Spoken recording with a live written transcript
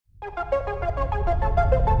So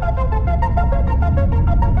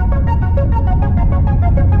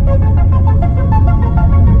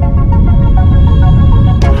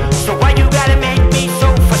why you gotta make me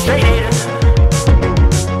so frustrated?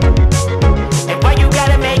 And why you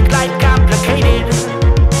gotta make life complicated?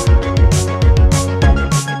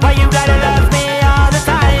 Why you gotta love me all the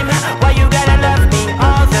time? Why you gotta love me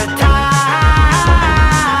all the time?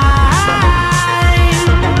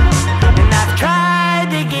 And I've tried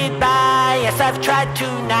to get by, yes, I've tried to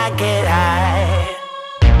not get high.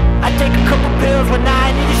 I take a couple pills when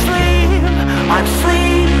I need to sleep. I'm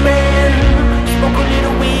sleeping. Smoke a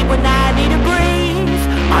little weed when I need to breathe.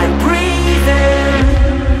 I'm breathing.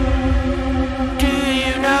 Do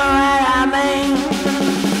you know what I mean?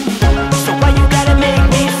 So why you gotta make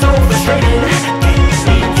me so frustrated? Didn't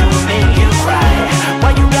mean to make you cry.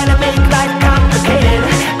 Why you gotta make life complicated?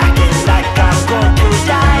 Acting like I'm going to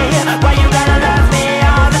die. Why you gotta love me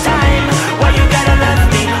all the time? Why you gotta love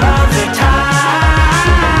me all the time?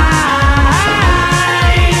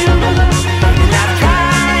 And I've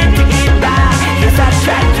tried to get by. Yes, I've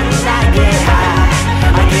tried to not get high.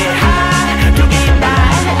 I get high to get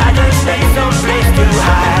by. I just stay someplace too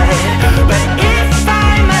high. But if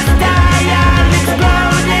I must die, I'll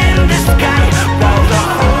explode in the sky while the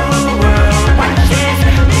whole world watches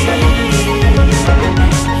me.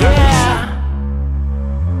 Yeah.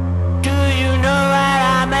 Do you know what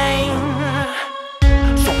I mean?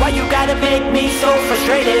 So why you gotta make me so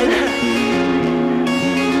frustrated?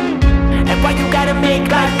 And why you gotta make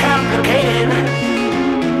life complicated?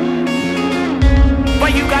 Why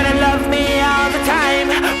you gotta love me all the time?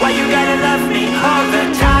 Why you gotta love me all the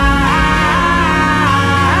time?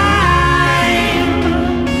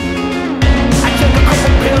 I took a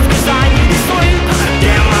couple pills cause I need to sleep.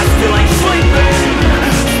 Damn, I still ain't sleeping.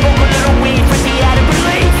 Smoke a little weed for the added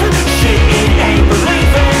relief. Shit, it ain't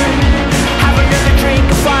believing. Have another drink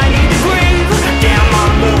if I need to grieve. Damn,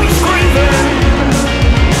 I'm always grieving.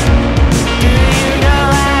 Do you know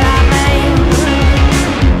what I mean?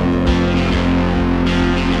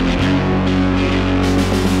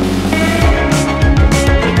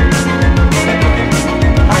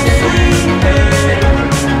 I'm sleeping.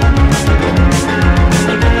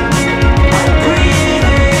 I'm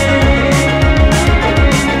breathing.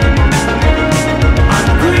 I'm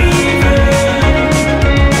grieving.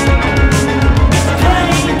 It's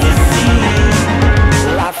plain to see.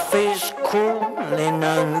 Life is cruel and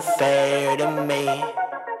unfair to me.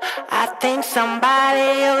 I think somebody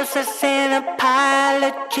else is an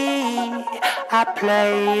apology. I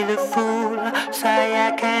play the fool, say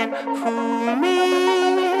I can't fool me.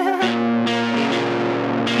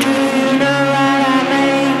 Do you know what I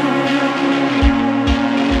mean?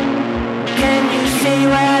 Can you see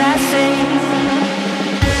what I see?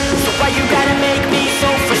 So why you gotta make me so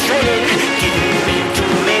frustrated? Didn't mean to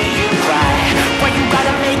make you cry. Why you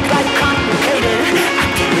gotta make life complicated?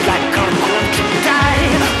 Acting like I'm going to die.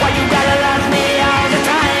 Why you gotta love me all the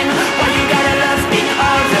time? Why you gotta love me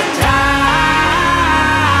all the time?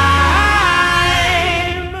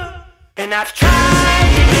 And I've tried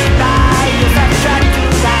to get